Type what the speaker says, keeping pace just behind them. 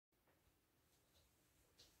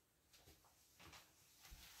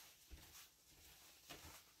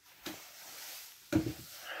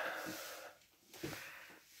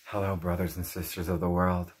Hello, brothers and sisters of the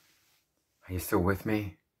world. Are you still with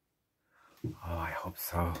me? Oh, I hope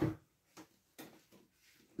so.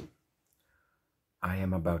 I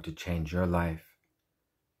am about to change your life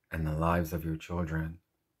and the lives of your children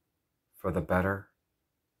for the better,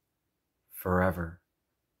 forever,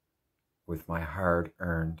 with my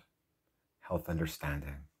hard-earned health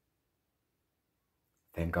understanding.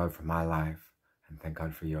 Thank God for my life, and thank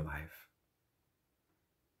God for your life.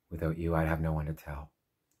 Without you, I'd have no one to tell.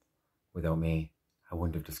 Without me, I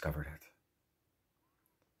wouldn't have discovered it.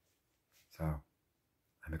 So,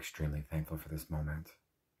 I'm extremely thankful for this moment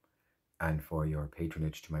and for your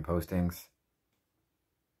patronage to my postings,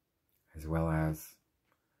 as well as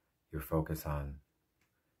your focus on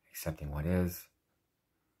accepting what is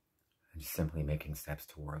and simply making steps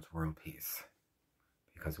towards world peace.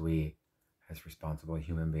 Because we, as responsible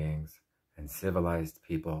human beings and civilized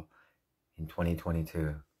people in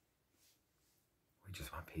 2022, we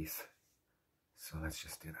just want peace. So let's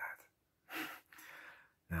just do that.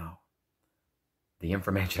 Now, the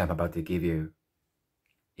information I'm about to give you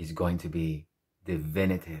is going to be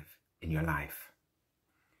definitive in your life.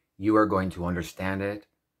 You are going to understand it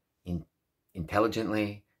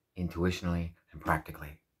intelligently, intuitionally, and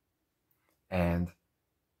practically. And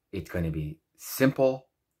it's going to be simple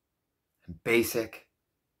and basic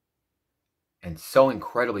and so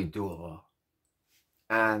incredibly doable.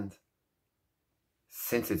 And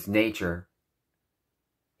since it's nature,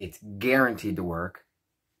 it's guaranteed to work.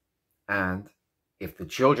 And if the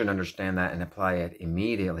children understand that and apply it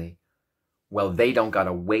immediately, well, they don't got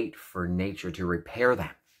to wait for nature to repair them.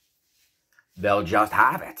 They'll just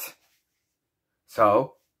have it.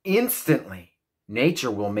 So instantly, nature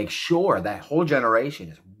will make sure that whole generation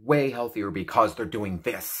is way healthier because they're doing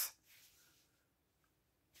this.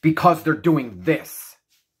 Because they're doing this.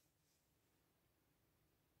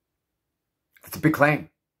 It's a big claim.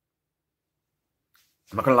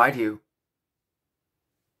 I'm not going to lie to you.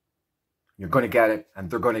 You're going to get it, and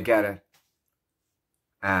they're going to get it.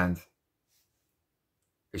 And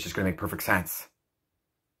it's just going to make perfect sense.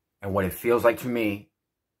 And what it feels like to me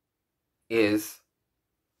is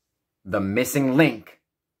the missing link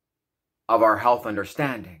of our health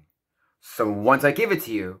understanding. So once I give it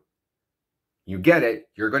to you, you get it.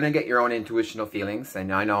 You're going to get your own intuitional feelings,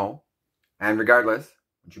 and I know. And regardless,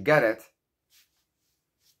 once you get it,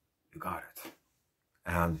 you got it.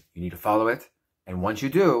 And you need to follow it. And once you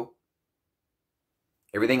do,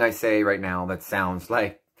 everything I say right now that sounds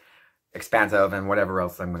like expansive and whatever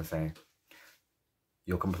else I'm going to say,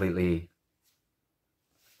 you'll completely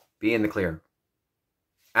be in the clear.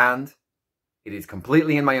 And it is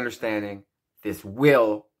completely in my understanding this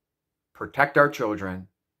will protect our children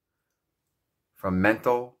from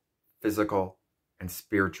mental, physical, and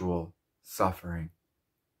spiritual suffering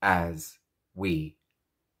as we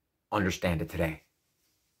understand it today.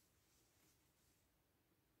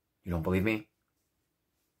 You don't believe me?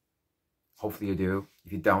 Hopefully you do.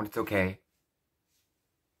 If you don't, it's okay.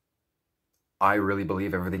 I really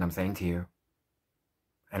believe everything I'm saying to you.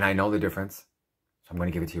 And I know the difference. So I'm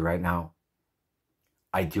going to give it to you right now.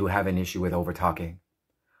 I do have an issue with over-talking.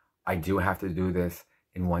 I do have to do this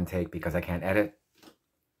in one take because I can't edit.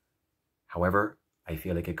 However, I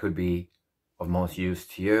feel like it could be of most use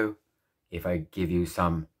to you if I give you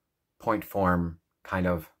some point form kind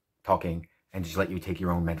of talking and just let you take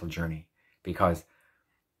your own mental journey. Because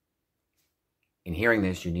in hearing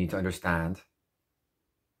this, you need to understand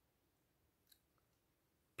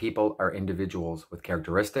people are individuals with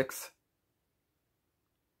characteristics.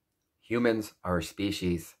 Humans are a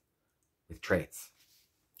species with traits.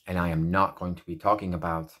 And I am not going to be talking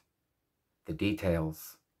about the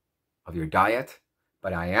details of your diet,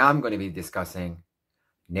 but I am going to be discussing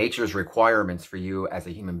nature's requirements for you as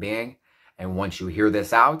a human being. And once you hear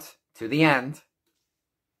this out to the end,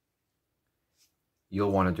 you'll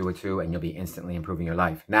want to do it too, and you'll be instantly improving your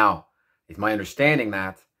life. Now, it's my understanding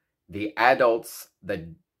that the adults that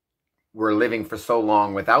were living for so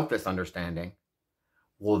long without this understanding,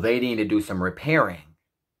 well, they need to do some repairing.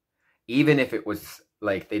 Even if it was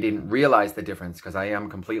like they didn't realize the difference, because I am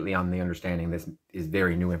completely on the understanding this is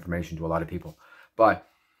very new information to a lot of people. But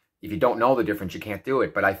if you don't know the difference, you can't do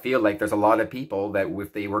it. But I feel like there's a lot of people that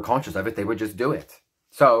if they were conscious of it, they would just do it.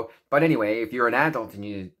 So, but anyway, if you're an adult and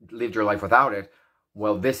you lived your life without it,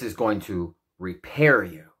 well, this is going to repair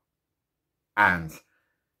you and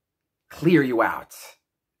clear you out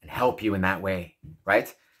and help you in that way,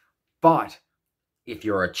 right? But if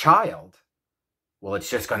you're a child, well, it's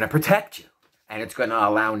just going to protect you and it's going to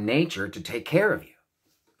allow nature to take care of you.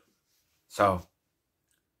 So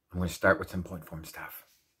I'm going to start with some point form stuff.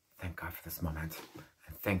 Thank God for this moment.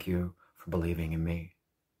 And thank you for believing in me.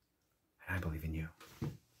 And I believe in you.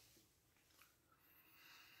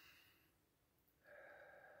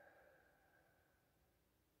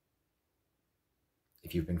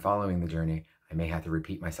 If you've been following the journey, I may have to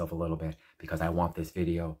repeat myself a little bit because I want this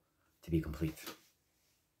video to be complete.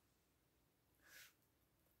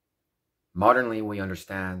 Modernly, we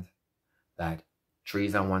understand that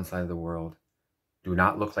trees on one side of the world do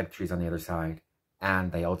not look like trees on the other side,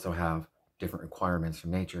 and they also have different requirements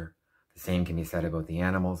from nature. The same can be said about the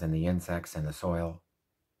animals and the insects and the soil.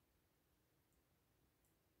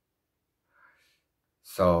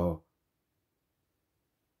 So,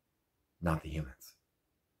 not the humans.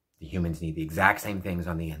 The humans need the exact same things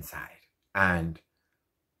on the inside. And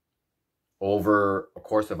over a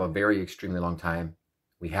course of a very extremely long time,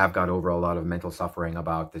 we have got over a lot of mental suffering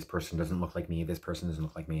about this person doesn't look like me, this person doesn't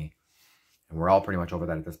look like me. And we're all pretty much over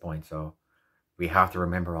that at this point. So we have to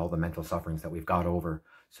remember all the mental sufferings that we've got over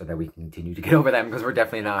so that we can continue to get over them, because we're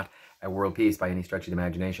definitely not at world peace by any stretch of the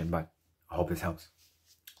imagination. But I hope this helps.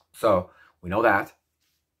 So we know that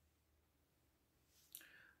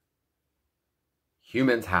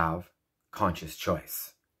humans have conscious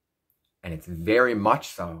choice. And it's very much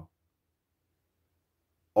so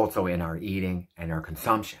also in our eating and our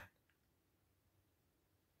consumption.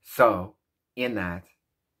 So, in that,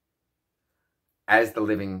 as the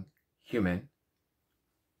living human,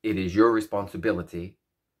 it is your responsibility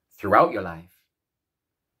throughout your life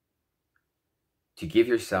to give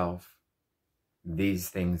yourself these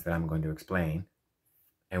things that I'm going to explain.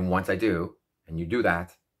 And once I do, and you do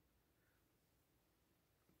that,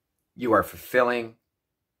 you are fulfilling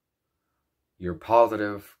your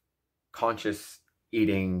positive, conscious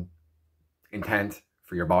eating intent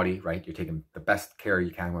for your body, right? You're taking the best care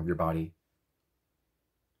you can of your body.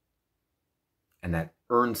 And that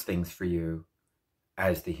earns things for you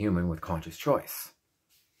as the human with conscious choice.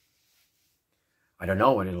 I don't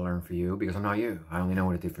know what it'll earn for you because I'm not you. I only know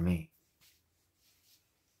what it did for me.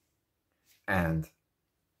 And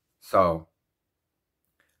so,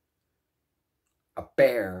 a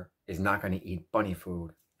bear is not going to eat bunny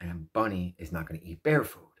food, and a bunny is not going to eat bear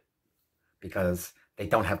food, because they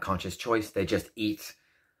don't have conscious choice. They just eat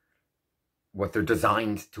what they're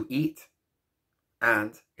designed to eat.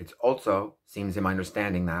 And it also seems in my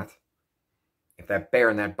understanding that if that bear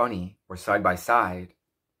and that bunny were side by side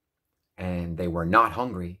and they were not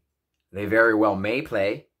hungry, they very well may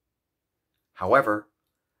play. However,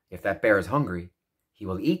 if that bear is hungry, he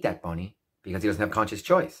will eat that bunny because he doesn't have conscious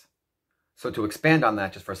choice. So to expand on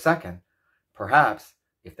that just for a second, perhaps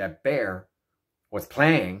if that bear was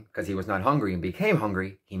playing because he was not hungry and became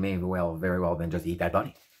hungry, he may very well then just eat that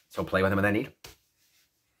bunny. So play with him and then eat him,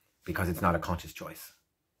 because it's not a conscious choice.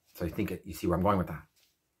 So you see where I'm going with that.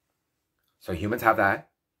 So humans have that,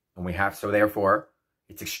 and so therefore,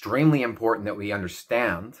 it's extremely important that we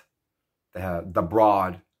understand the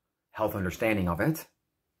broad health understanding of it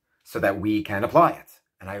so that we can apply it.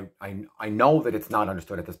 And I know that it's not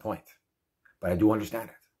understood at this point, but I do understand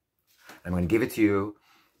it. I'm going to give it to you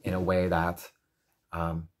in a way that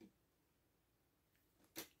we'll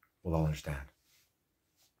all understand.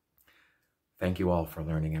 Thank you all for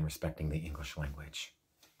learning and respecting the English language.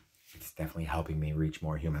 It's definitely helping me reach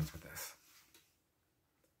more humans with this.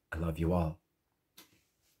 I love you all.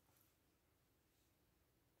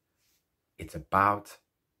 It's about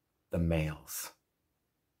the males.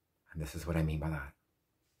 And this is what I mean by that.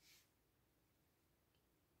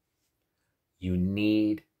 You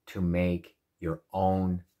need to make your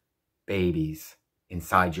own babies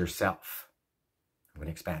inside yourself. I'm going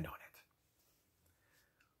to expand on it.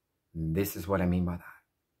 This is what I mean by that.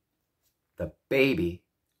 The baby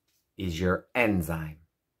is your enzyme.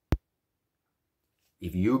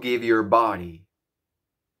 If you give your body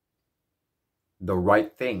the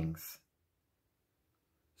right things,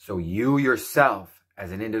 so you yourself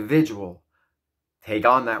as an individual take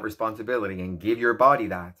on that responsibility and give your body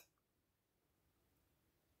that,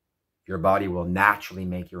 your body will naturally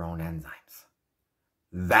make your own enzymes.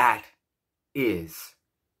 That is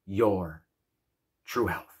your true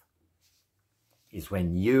health. Is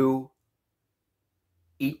when you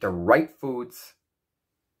eat the right foods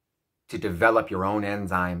to develop your own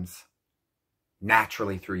enzymes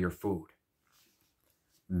naturally through your food.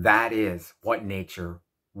 That is what nature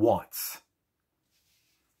wants.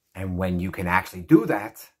 And when you can actually do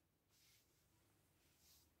that,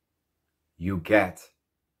 you get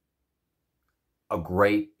a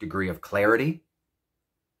great degree of clarity,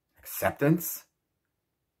 acceptance,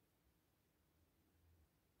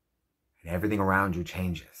 and everything around you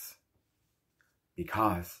changes.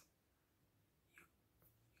 Because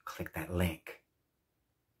you click that link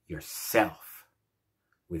yourself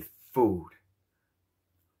with food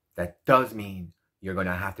That does mean you're going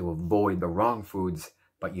to have to avoid the wrong foods,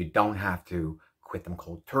 but you don't have to quit them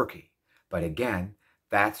cold turkey. But again,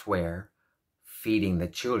 that's where feeding the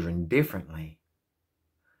children differently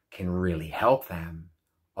can really help them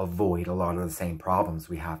avoid a lot of the same problems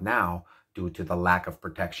we have now due to the lack of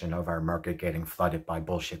protection of our market getting flooded by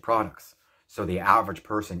bullshit products. So the average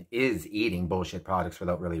person is eating bullshit products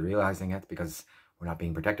without really realizing it because we're not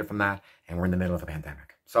being protected from that, and we're in the middle of a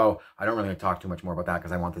pandemic. So I don't really talk too much more about that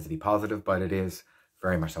because I want this to be positive, but it is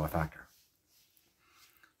very much so a factor.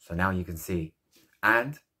 So now you can see.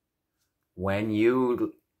 And when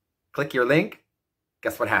you click your link,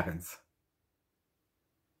 guess what happens?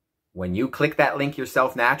 When you click that link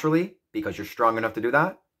yourself naturally, because you're strong enough to do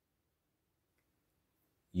that,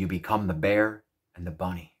 you become the bear and the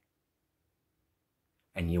bunny.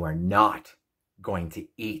 And you are not going to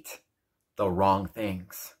eat the wrong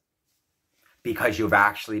things because you've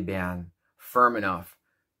actually been firm enough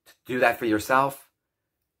to do that for yourself.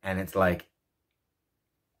 And it's like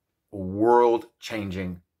a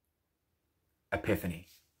world-changing epiphany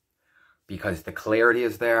because the clarity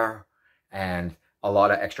is there and a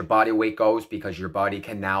lot of extra body weight goes because your body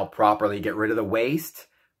can now properly get rid of the waste.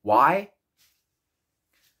 Why?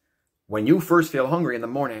 When you first feel hungry in the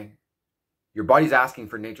morning, your body's asking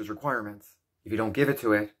for nature's requirements. If you don't give it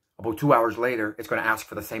to it, about 2 hours later, it's going to ask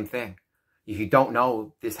for the same thing. If you don't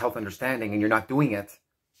know this health understanding and you're not doing it,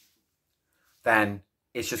 then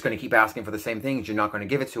it's just going to keep asking for the same things. You're not going to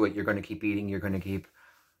give it to it. You're going to keep eating. You're going to keep,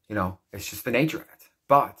 it's just the nature of it.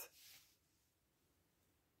 But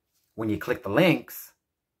when you click the links,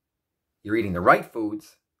 you're eating the right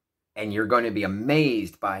foods, and you're going to be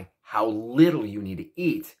amazed by how little you need to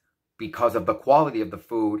eat because of the quality of the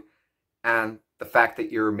food and the fact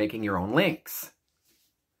that you're making your own links.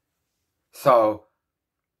 So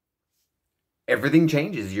everything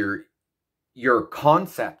changes. Your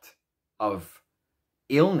concept of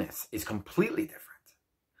illness is completely different.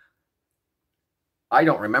 I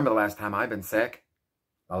don't remember the last time I've been sick.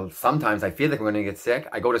 Well, sometimes I feel like I'm going to get sick.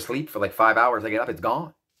 I go to sleep for like 5 hours. I get up, it's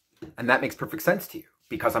gone. And that makes perfect sense to you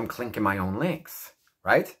because I'm clinking my own links,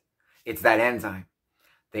 right? It's that enzyme.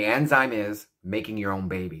 The enzyme is making your own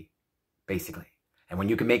baby, basically. And when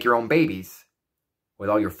you can make your own babies with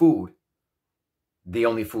all your food, the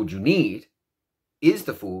only food you need is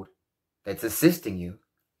the food that's assisting you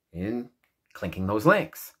in clinking those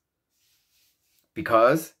links.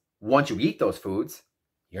 Because once you eat those foods,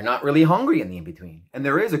 you're not really hungry in the in-between. And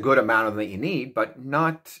there is a good amount of them that you need, but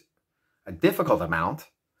not a difficult amount.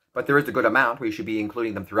 But there is a good amount where you should be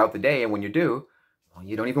including them throughout the day. And when you do, well,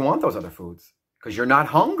 you don't even want those other foods because you're not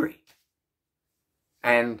hungry.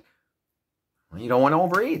 And you don't want to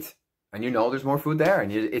overeat. And there's more food there.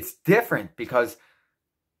 And it's different because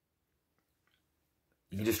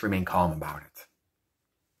you can just remain calm about it.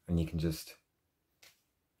 And you can just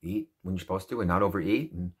eat when you're supposed to and not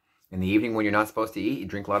overeat. And in the evening when you're not supposed to eat, you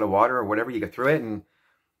drink a lot of water or whatever, you get through it. And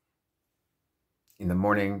in the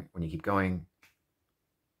morning, when you keep going,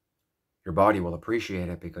 your body will appreciate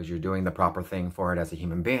it because you're doing the proper thing for it as a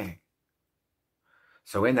human being.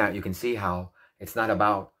 So in that, you can see how it's not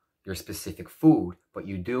about your specific food, but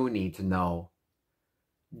you do need to know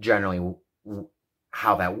generally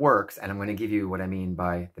how that works. And I'm going to give you what I mean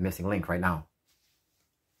by the missing link right now.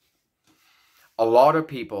 A lot of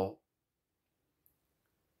people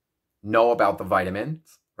know about the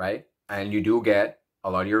vitamins, right? And you do get a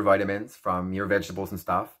lot of your vitamins from your vegetables and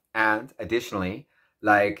stuff. And additionally,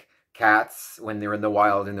 like cats, when they're in the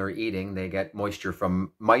wild and they're eating, they get moisture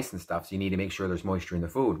from mice and stuff. So you need to make sure there's moisture in the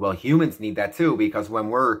food. Well, humans need that too, because when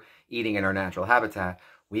we're eating in our natural habitat,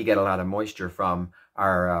 we get a lot of moisture from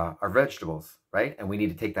our vegetables, right? And we need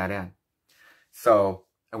to take that in. So,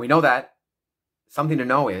 and we know that. Something to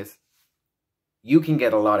know is you can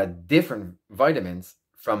get a lot of different vitamins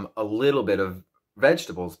from a little bit of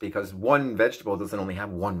vegetables because one vegetable doesn't only have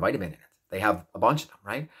one vitamin in it. They have a bunch of them,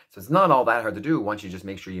 right? So it's not all that hard to do once you just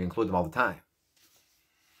make sure you include them all the time.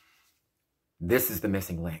 This is the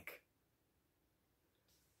missing link.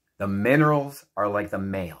 The minerals are like the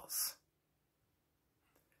males.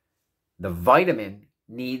 The vitamin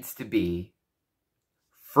needs to be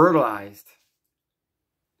fertilized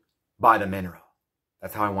by the mineral.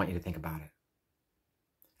 That's how I want you to think about it.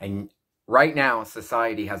 And right now,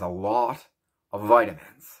 society has a lot of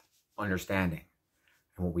vitamins, understanding.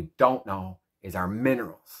 And what we don't know is our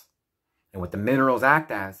minerals. And what the minerals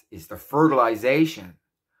act as is the fertilization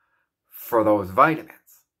for those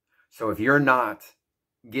vitamins. So if you're not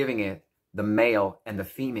giving it the male and the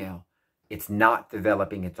female, it's not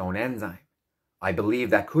developing its own enzyme. I believe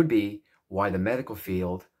that could be why the medical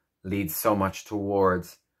field leads so much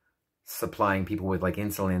towards supplying people with like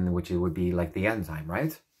insulin, which it would be like the enzyme,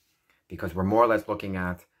 right? Because we're more or less looking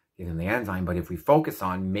at giving the enzyme. But if we focus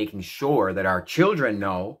on making sure that our children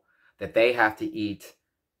know that they have to eat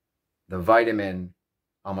the vitamin,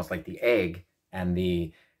 almost like the egg, and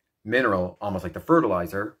the mineral, almost like the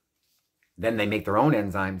fertilizer, then they make their own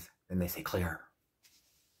enzymes, then they stay clear.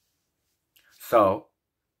 So,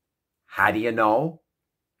 how do you know?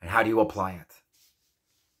 And how do you apply it?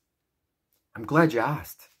 I'm glad you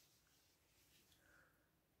asked.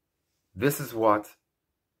 This is what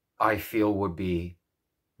I feel would be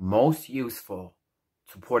most useful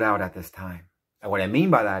to put out at this time. And what I mean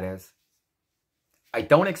by that is, I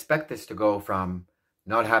don't expect this to go from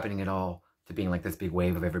not happening at all to being like this big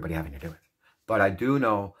wave of everybody having to do it. But I do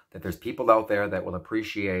know that there's people out there that will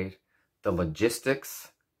appreciate the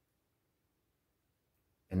logistics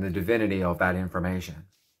and the divinity of that information,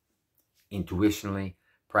 intuitionally,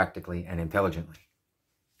 practically, and intelligently.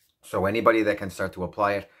 So anybody that can start to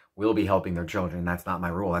apply it will be helping their children. That's not my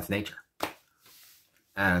rule, that's nature.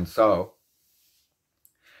 And so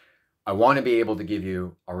I want to be able to give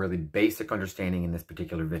you a really basic understanding in this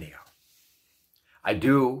particular video. I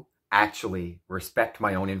do actually respect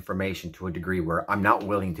my own information to a degree where I'm not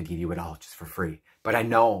willing to give you it all just for free. But I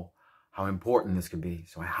know how important this could be,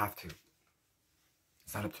 so I have to.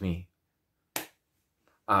 It's not up to me.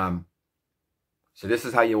 So this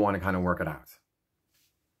is how you want to kind of work it out.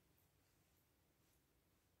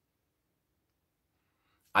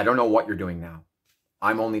 I don't know what you're doing now.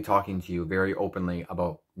 I'm only talking to you very openly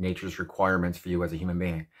about nature's requirements for you as a human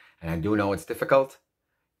being. And I do know it's difficult.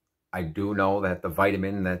 I do know that the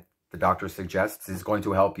vitamin that the doctor suggests is going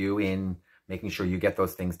to help you in making sure you get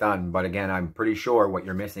those things done. But again, I'm pretty sure what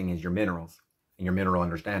you're missing is your minerals and your mineral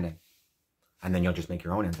understanding. And then you'll just make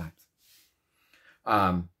your own enzymes.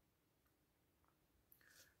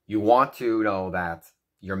 You want to know that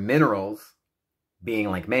your minerals, being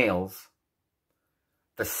like males,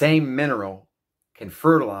 the same mineral can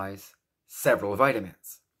fertilize several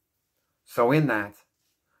vitamins. So in that,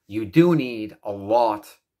 you do need a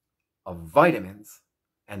lot of vitamins,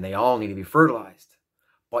 and they all need to be fertilized.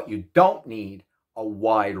 But you don't need a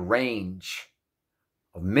wide range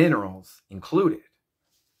of minerals included.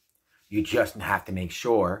 You just have to make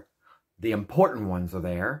sure the important ones are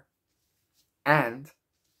there. And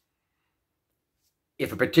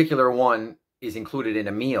if a particular one is included in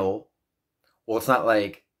a meal, well, it's not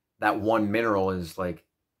like that one mineral is like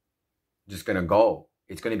just going to go.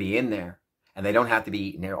 It's going to be in there. And they don't have to be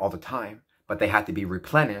eaten there all the time, but they have to be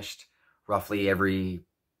replenished roughly every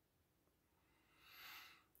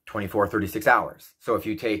 24, 36 hours. So if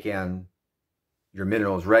you take in your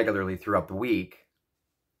minerals regularly throughout the week,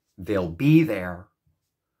 they'll be there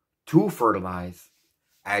to fertilize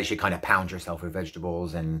as you kind of pound yourself with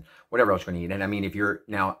vegetables and whatever else you're going to eat. And I mean, if you're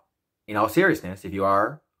now, in all seriousness, if you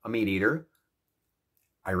are a meat eater,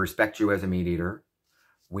 I respect you as a meat eater.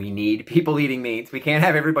 We need people eating meat. We can't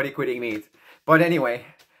have everybody quitting meat. But anyway,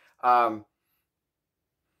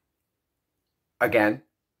 again,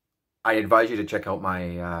 I advise you to check out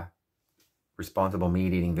my responsible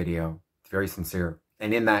meat eating video. It's very sincere.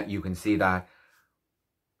 And in that, you can see that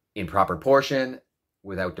in proper portion,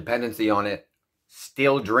 without dependency on it,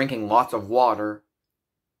 still drinking lots of water,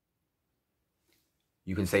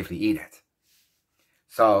 you can safely eat it.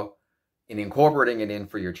 So, in incorporating it in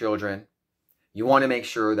for your children, you want to make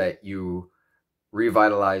sure that you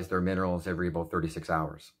revitalize their minerals every about 36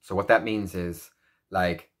 hours. So what that means is,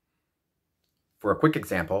 like, for a quick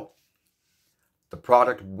example, the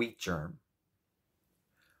product wheat germ.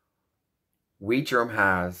 Wheat germ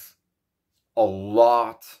has a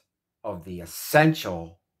lot of the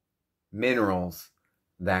essential minerals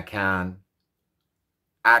that can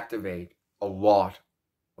activate a lot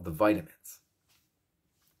of the vitamins.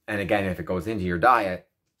 And again, if it goes into your diet,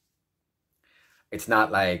 it's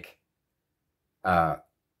not like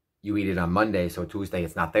you eat it on Monday, so Tuesday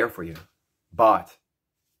it's not there for you. But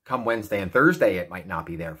come Wednesday and Thursday, it might not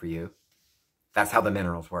be there for you. That's how the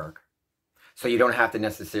minerals work. So you don't have to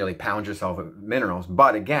necessarily pound yourself with minerals.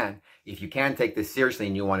 But again, if you can take this seriously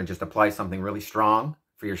and you want to just apply something really strong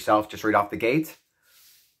for yourself just right off the gate,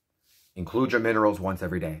 include your minerals once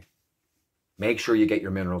every day. Make sure you get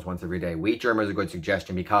your minerals once every day. Wheat germ is a good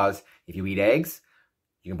suggestion because if you eat eggs,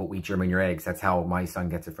 you can put wheat germ in your eggs. That's how my son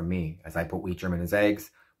gets it from me, as I put wheat germ in his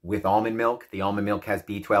eggs with almond milk. The almond milk has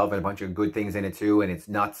B12 and a bunch of good things in it too, and it's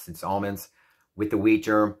nuts, it's almonds with the wheat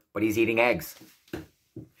germ, but he's eating eggs.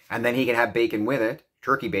 And then he can have bacon with it,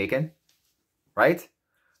 turkey bacon, right?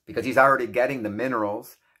 Because he's already getting the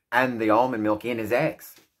minerals and the almond milk in his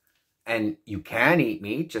eggs. And you can eat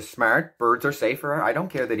meat, just smart. Birds are safer. I don't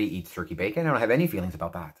care that he eats turkey bacon. I don't have any feelings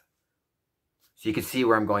about that. So you can see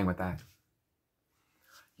where I'm going with that.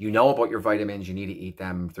 You know about your vitamins. You need to eat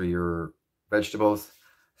them through your vegetables.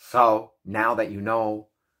 So now that you know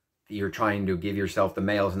that you're trying to give yourself the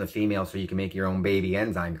males and the females so you can make your own baby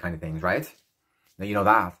enzyme kind of things, right? Now you know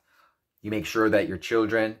that. You make sure that your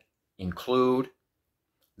children include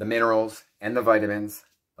the minerals and the vitamins.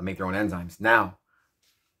 They'll make their own enzymes. Now,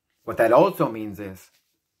 what that also means is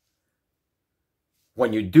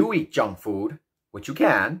when you do eat junk food, which you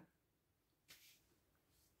can,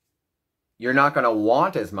 you're not going to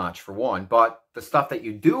want as much for one, but the stuff that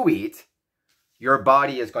you do eat, your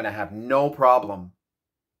body is going to have no problem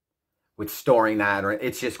with storing that, or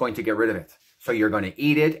it's just going to get rid of it. So you're going to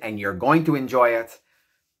eat it and you're going to enjoy it.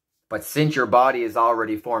 But since your body is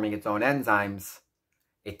already forming its own enzymes,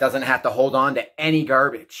 it doesn't have to hold on to any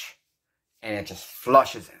garbage. And it just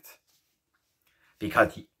flushes it.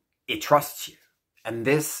 Because it trusts you. And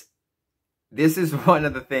this is one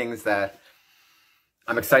of the things that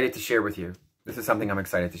I'm excited to share with you. This is something I'm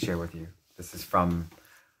excited to share with you. This is from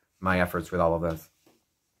my efforts with all of this.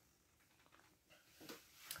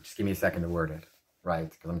 Just give me a second to word it, right?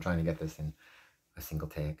 Because I'm trying to get this in a single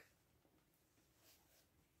take.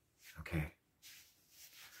 Okay.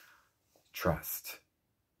 Trust.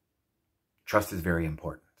 Trust is very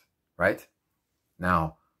important, right?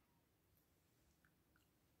 Now,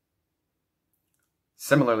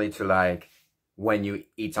 similarly to like when you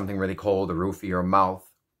eat something really cold, the roof of your mouth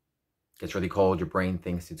gets really cold, your brain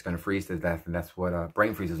thinks it's going to freeze to death, and that's what a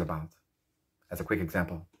brain freeze is about. As a quick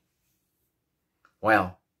example.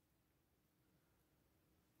 Well,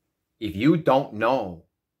 if you don't know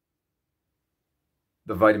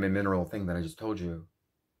the vitamin mineral thing that I just told you,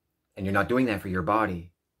 and you're not doing that for your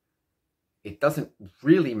body, it doesn't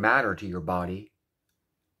really matter to your body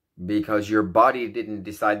because your body didn't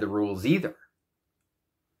decide the rules either.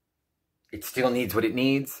 It still needs what it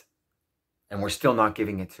needs, and we're still not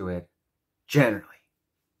giving it to it generally.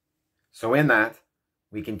 So in that,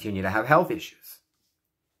 we continue to have health issues.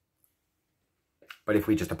 But if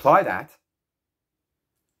we just apply that,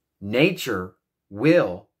 nature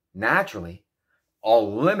will naturally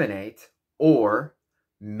eliminate or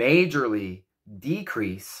majorly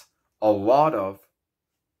decrease a lot of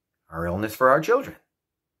our illness for our children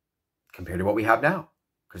compared to what we have now,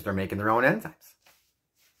 because they're making their own enzymes.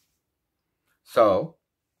 So,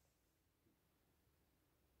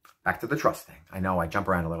 back to the trust thing. I know I jump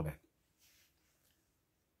around a little bit.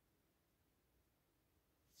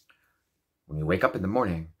 When you wake up in the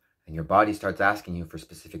morning and your body starts asking you for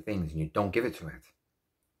specific things and you don't give it to it,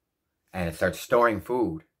 and it starts storing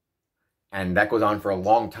food, and that goes on for a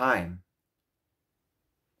long time,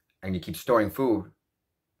 and you keep storing food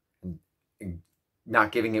and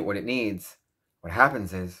not giving it what it needs, what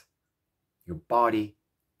happens is your body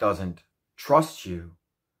doesn't trust you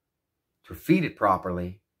to feed it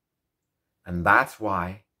properly, and that's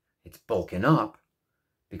why it's bulking up,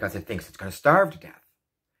 because it thinks it's going to starve to death.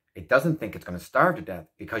 It doesn't think it's going to starve to death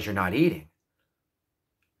because you're not eating.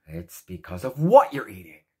 It's because of what you're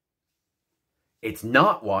eating. It's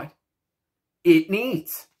not what it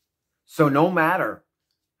needs. So no matter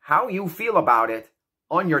how you feel about it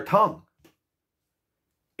on your tongue,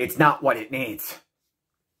 it's not what it needs.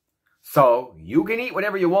 So you can eat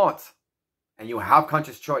whatever you want, and you have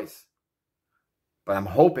conscious choice. But I'm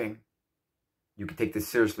hoping you can take this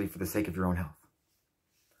seriously for the sake of your own health.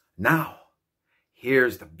 Now,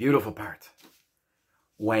 here's the beautiful part.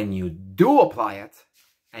 When you do apply it,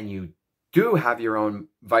 and you do have your own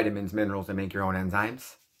vitamins, minerals, and make your own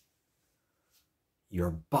enzymes, your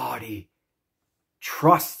body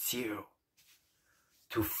trusts you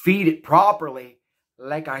to feed it properly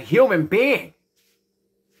like a human being.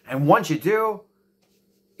 And once you do,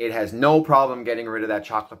 it has no problem getting rid of that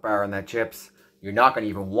chocolate bar and that chips. You're not going to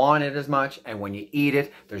even want it as much. And when you eat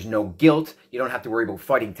it, there's no guilt. You don't have to worry about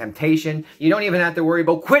fighting temptation. You don't even have to worry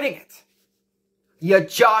about quitting it. You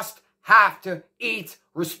just have to eat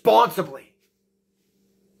responsibly.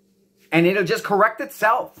 And it'll just correct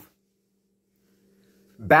itself.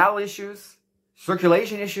 Bowel issues,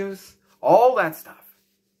 circulation issues, all that stuff.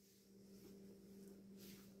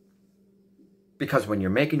 Because when you're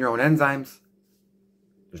making your own enzymes,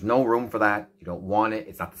 there's no room for that. You don't want it.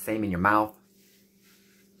 It's not the same in your mouth.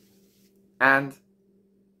 And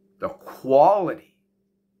the quality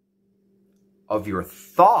of your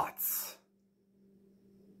thoughts,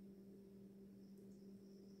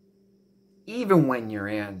 even when you're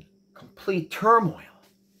in complete turmoil,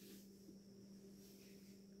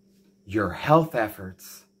 your health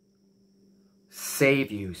efforts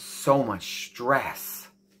save you so much stress,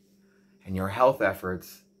 and your health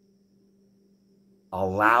efforts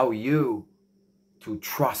allow you to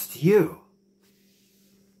trust you.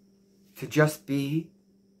 to just be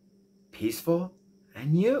peaceful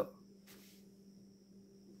and you.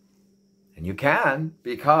 And you can,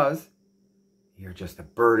 because you're just a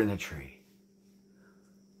bird in a tree,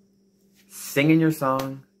 singing your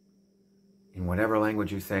song in whatever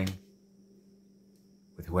language you sing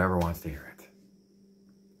with whoever wants to hear it.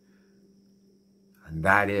 And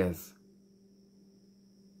that is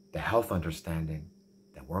the health understanding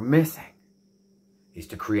that we're missing, is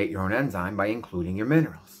to create your own enzyme by including your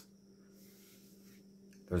minerals.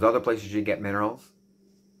 There's other places you get minerals,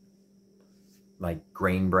 like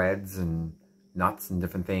grain breads and nuts and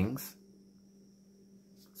different things.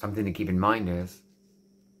 Something to keep in mind is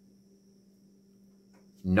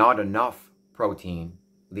not enough protein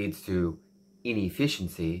leads to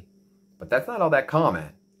inefficiency, but that's not all that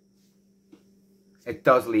common. It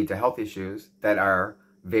does lead to health issues that are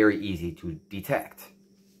very easy to detect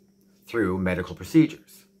through medical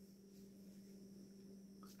procedures.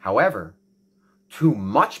 However, too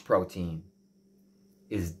much protein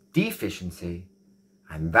is deficiency,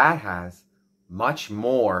 and that has much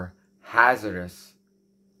more hazardous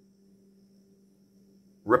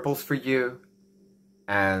ripples for you,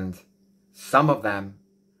 and some of them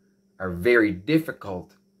are very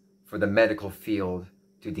difficult for the medical field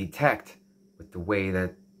to detect with the way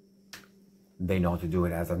that they know to do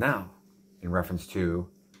it as of now, in reference to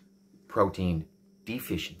protein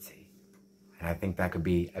deficiency. And I think that could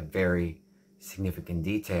be a very significant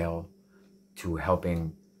detail to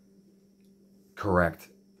helping correct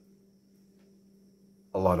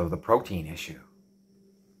a lot of the protein issue.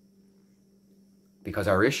 Because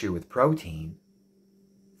our issue with protein,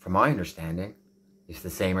 from my understanding, is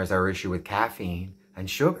the same as our issue with caffeine and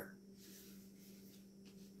sugar.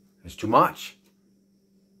 There's too much.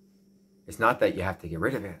 It's not that you have to get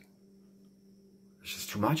rid of it. There's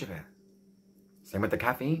just too much of it. Same with the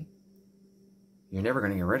caffeine. You're never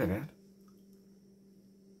going to get rid of it.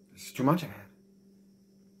 There's too much of it.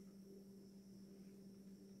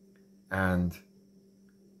 And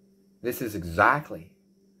this is exactly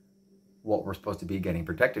what we're supposed to be getting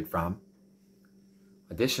protected from.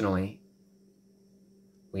 Additionally,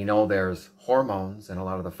 we know there's hormones in a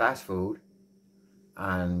lot of the fast food,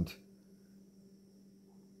 and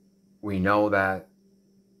we know that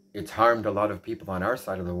it's harmed a lot of people on our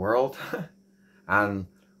side of the world. And,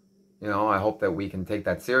 you know, I hope that we can take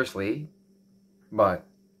that seriously. But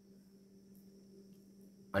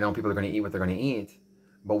I know people are going to eat what they're going to eat.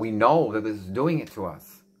 But we know that this is doing it to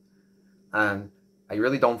us. And I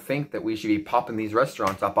really don't think that we should be popping these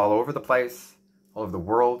restaurants up all over the place, all over the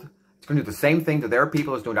world. It's going to do the same thing to their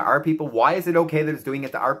people as doing to our people. Why is it okay that it's doing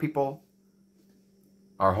it to our people?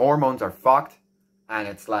 Our hormones are fucked. And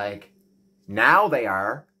it's like, now they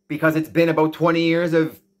are, because it's been about 20 years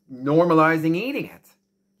of normalizing eating it.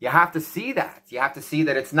 You have to see that. You have to see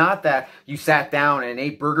that it's not that you sat down and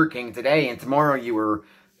ate Burger King today and tomorrow you were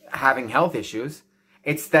having health issues.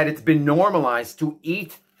 It's that it's been normalized to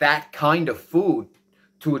eat that kind of food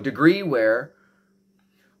to a degree where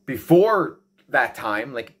before that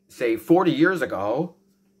time, like say 40 years ago,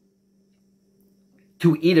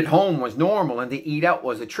 to eat at home was normal and to eat out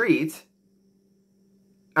was a treat.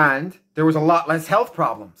 And there was a lot less health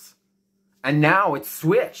problems. And now it's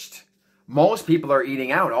switched. Most people are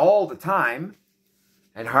eating out all the time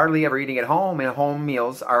and hardly ever eating at home. And home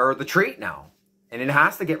meals are the treat now. And it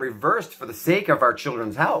has to get reversed for the sake of our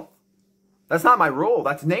children's health. That's not my rule.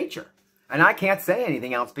 That's nature. And I can't say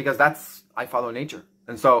anything else because I follow nature.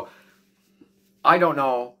 And so I don't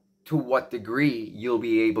know to what degree you'll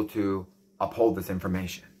be able to uphold this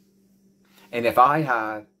information. And if I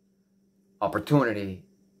had opportunity,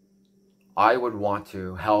 I would want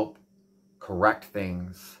to help correct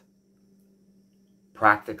things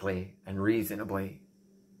practically and reasonably.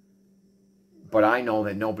 But I know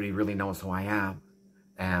that nobody really knows who I am.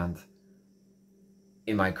 And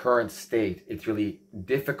in my current state, it's really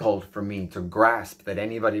difficult for me to grasp that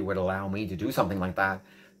anybody would allow me to do something like that.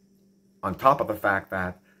 On top of the fact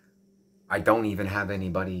that I don't even have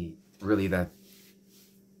anybody really that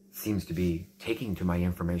seems to be taking to my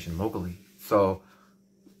information locally. So,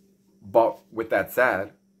 but with that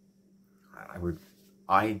said,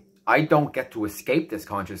 I don't get to escape this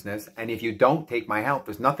consciousness. And if you don't take my help,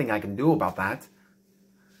 there's nothing I can do about that.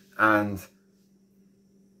 And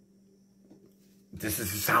this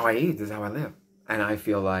is how I eat. This is how I live. And I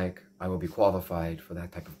feel like I will be qualified for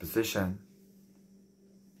that type of position.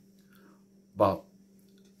 But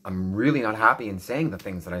I'm really not happy in saying the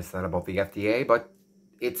things that I said about the FDA, but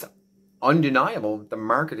it's undeniable the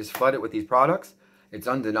market is flooded with these products. It's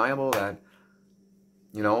undeniable that,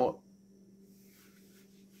 you know,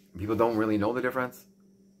 people don't really know the difference.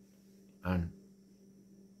 And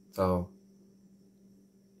So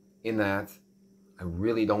in that, I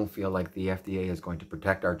really don't feel like the FDA is going to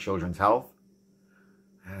protect our children's health.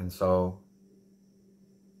 And so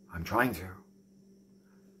I'm trying to.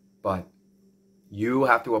 But you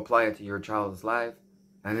have to apply it to your child's life,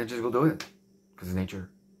 and then just go do it. Because nature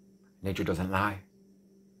doesn't lie.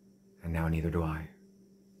 And now neither do I.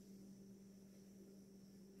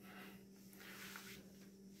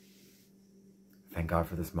 Thank God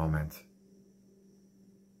for this moment.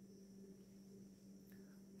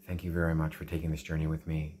 Thank you very much for taking this journey with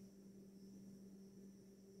me.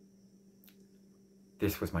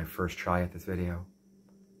 This was my first try at this video.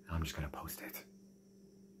 I'm just going to post it.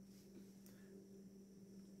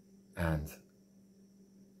 And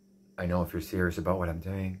I know if you're serious about what I'm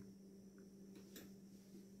doing,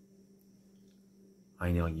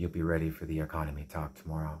 I know you'll be ready for the economy talk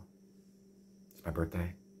tomorrow. It's my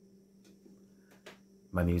birthday.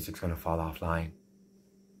 My music's going to fall offline.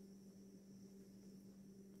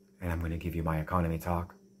 And I'm going to give you my economy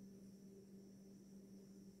talk.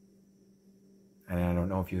 And I don't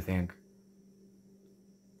know if you think,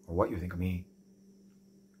 or what you think of me,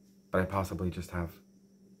 but I possibly just have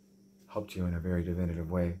helped you in a very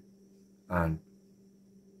definitive way. And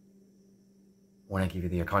when I give you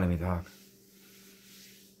the economy talk,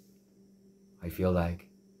 I feel like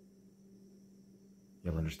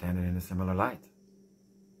you'll understand it in a similar light.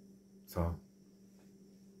 So,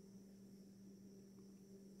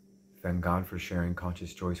 thank God for sharing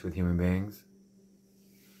conscious choice with human beings.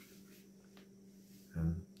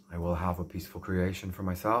 And I will have a peaceful creation for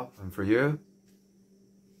myself and for you.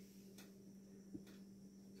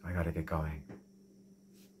 So I gotta get going.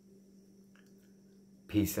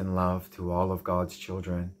 Peace and love to all of God's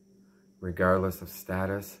children, regardless of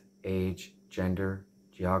status, age, gender,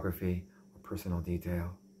 geography, or personal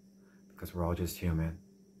detail, because we're all just human.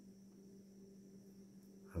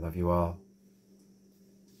 I love you all.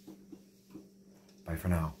 Bye for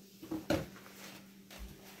now.